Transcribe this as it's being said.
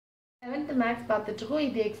11th maths பார்த்துட்டுருக்கோம்.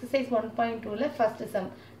 இது exercise 1.2ல first sum.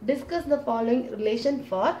 Discuss the following relation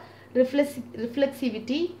for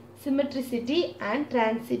reflexivity, symmetricity and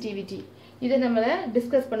transitivity. இதை நம்மள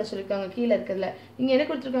discuss பண்ண சொல்லிருக்காங்க கீழே இருக்கிறதுல. இங்க என்ன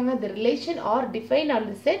கொடுத்திருக்காங்க? The relation are defined on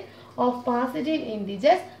the set of positive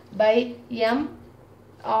integers by m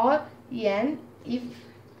or n if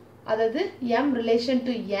அதாவது m relation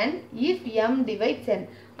to n if m divides n.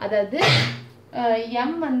 அதாவது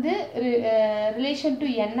m வந்து relation to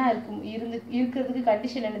n இருக்கிறதுக்கு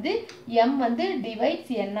கண்டிஷன் என்னது? m வந்து divides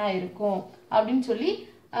n இருக்கும் அப்படின்னு சொல்லி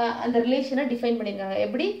அந்த ரிலேஷனை டிஃபைன் பண்ணிருக்காங்க.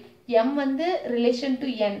 எப்படி? m வந்து relation to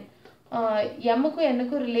n, m க்கும் n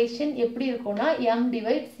க்கும் ரிலேஷன் எப்படி இருக்கும்னா m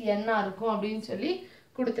divides n இருக்கும் அப்படின்னு சொல்லி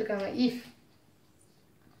கொடுத்துருக்காங்க. if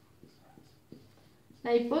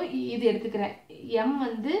நான் இப்போ இது எடுத்துக்கிறேன், m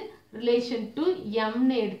வந்து relation to m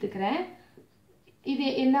ன்னு எடுத்துக்கிறேன். இது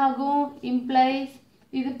என்ன ஆகும்? implies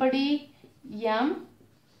இதுபடி m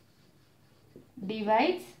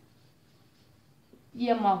divides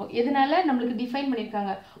m ஆகும். எதனால நம்மளுக்கு டிஃபைன்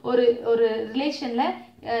பண்ணிருக்காங்க? ஒரு ரிலேஷன்ல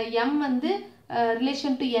m வந்து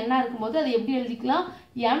relation to n இருக்கும்போது அதை எப்படி எழுதிக்கலாம்?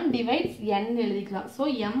 m divides n எழுதிக்கலாம். so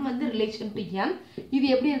m வந்து relation to m, இது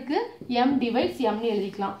எப்படி இருக்கு? m divides m ன்னு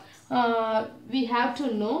எழுதிக்கலாம்.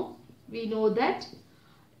 we know that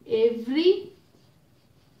every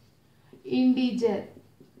integer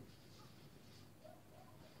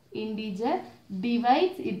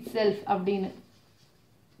divides itself அப்படின்னு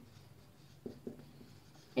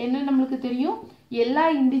என்ன நம்மளுக்கு தெரியும்? எல்லா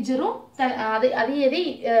இன்டிஜரும் அதை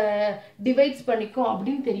டிவைட்ஸ் பண்ணிக்கும்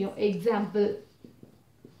அப்படின்னு தெரியும். எக்ஸாம்பிள்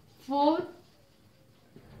 4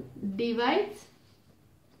 divides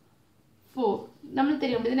 4 நம்மளுக்கு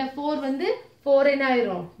தெரியும். 4 வந்து 4 என்ன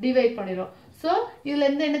ஆயிரும்? டிவைட் பண்ணிரும். ஸோ இதுல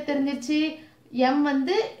இருந்து என்ன தெரிஞ்சிச்சு? m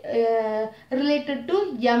வந்து related to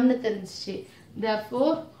m ன்னு தெரிஞ்சிச்சு.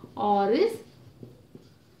 therefore r is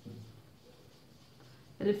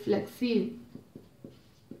reflexive.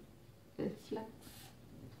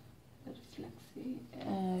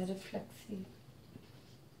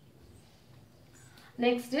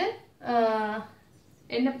 next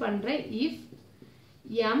என்ன பண்றேன்? if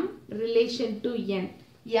m relation to n,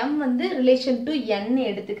 m வந்து relation to n ன்னு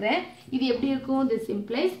எடுத்துக்கிறேன். இது எப்படி இருக்கும்? this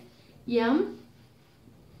implies m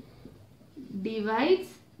divides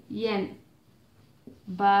n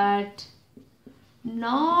but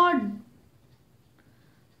not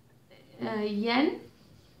n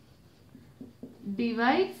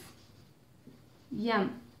divides m.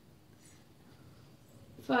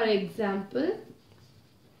 for example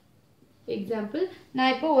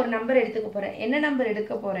நான் இப்போ ஒரு நம்பர் எடுத்துக்க போறேன். என்ன நம்பர்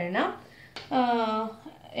எடுக்க போறேன்னா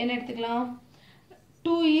என்ன எடுத்துக்கலாம்?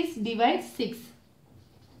 2 is divides 6.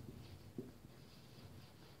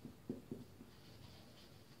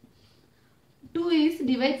 2 is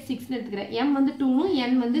divides 6 ன்னு எடுத்துக்கிறேன். m வந்து 2 னும்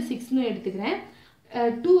n வந்து 6 ன்னு எடுத்துக்கிறேன்.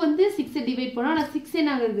 2 வந்து 6 டிவைட் பண்ணா, ஆனா 6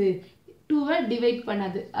 என்ன ஆகுது? 2 டிவைட்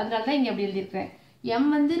பண்ணாது. அதனால தான் இங்க அப்படி எழுதியிருக்கிறேன். m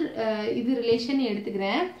வந்து இது ரிலேஷன்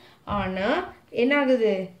எடுத்துக்கிறேன். ஆனா என்ன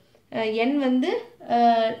ஆகுது? n வந்து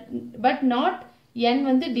பட் நாட் n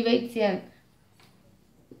வந்து divides n.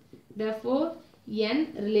 therefore n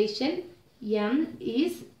relation m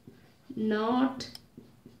is not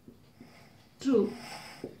true.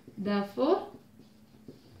 therefore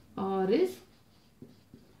r is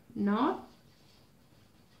not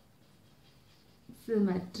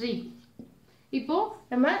symmetric. இப்போ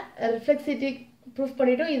நம்ம reflexivity ப்ரூஃப்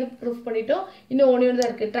பண்ணிட்டோம், இது ப்ரூஃப் பண்ணிட்டோம். இன்னும் ஒண்ணு தான்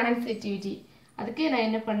இருக்கு, transitivity. அதுக்கு நான்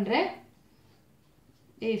என்ன பண்றேன்?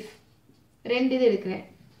 if ரெண்டு இது எடுக்கிறேன்.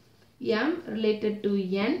 m related to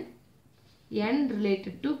n, n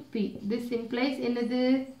related to p. this implies என்னது?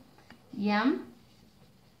 m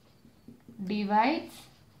divides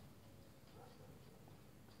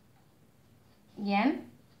n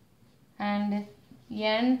and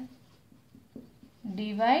n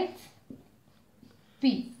divides p.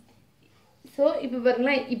 so இப்போ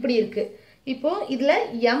பாருங்களா, இப்படி இருக்கு. இப்போ இதுல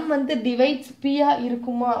m வந்து divides p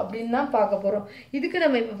இருக்குமா அப்படின்னு தான் பார்க்க போறோம். இதுக்கு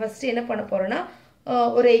நம்ம இப்போ ஃபர்ஸ்ட் என்ன பண்ண போறோம்னா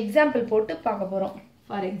ஒரு எக்ஸாம்பிள் போட்டு பார்க்க போறோம்.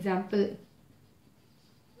 ஃபார் எக்ஸாம்பிள்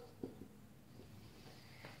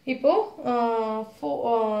இப்போ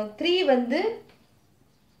 3 வந்து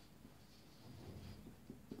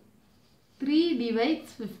 3 divides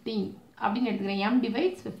 15 அப்படின்னு எடுத்துக்கிறேன். m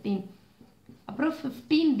divides 15. அப்புறம்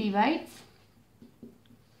 15 divides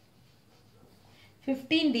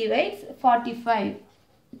 45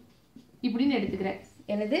 இப்படின்னு எடுத்துக்கிறேன்.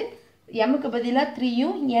 என்னது? m க்கு பதிலா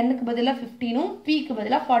 3யும் n க்கு பதிலா 15ம் p க்கு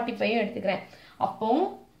பதிலா 45ம் எடுத்துக்கிறேன். அப்போ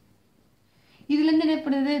இதுல இருந்து என்ன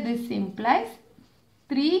பண்ணுது? this implies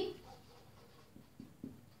 3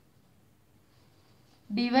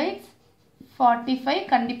 divides 45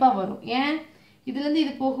 கண்டிப்பா வரும். ஏன்? இதுலேருந்து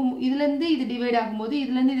இது போகும், இதுலேருந்து இது டிவைட் ஆகும்போது,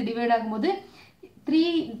 இதுலேருந்து இது டிவைட் ஆகும்போது 3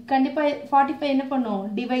 கண்டிப்பாக 45 என்ன பண்ணும்,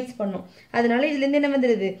 டிவைட்ஸ் பண்ணும். அதனால இதுலேருந்து என்ன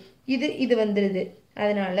வந்துடுது, இது வந்துடுது.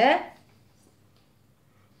 அதனால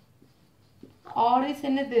ஆர்இஸ்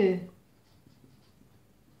என்னது,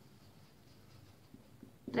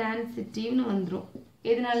 டிரான்சிட்டிவ்னு வந்துடும்.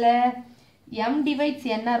 எதனால m டிவைட்ஸ்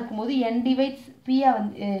n இருக்கும்போது n டிவைட்ஸ் p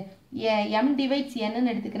வந்து m டிவைட்ஸ் n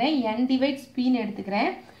எடுத்துக்கிறேன், n டிவைட்ஸ் p ன்னு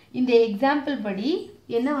எடுத்துக்கிறேன். இந்த எக்ஸாம்பிள் படி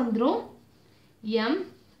என்ன வந்துடும், m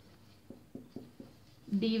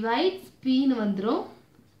divides p ன்னு வந்துடும்.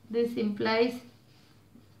 This implies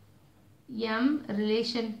m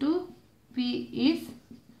relation to p is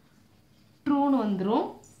true ன்னு வந்துடும்.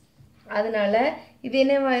 அதனால இது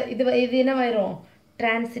என்னவாயிரும்,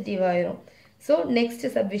 டிரான்சிட்டிவ் ஆயிரும். ஸோ நெக்ஸ்ட்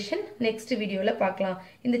சப்டிவிஷன் நெக்ஸ்ட் வீடியோவில் பார்க்கலாம்.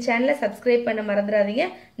 இந்த சேனலை சப்ஸ்கிரைப் பண்ண மறந்துடாதீங்க.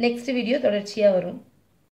 நெக்ஸ்ட் வீடியோ தொடர்ச்சியாக வரும்.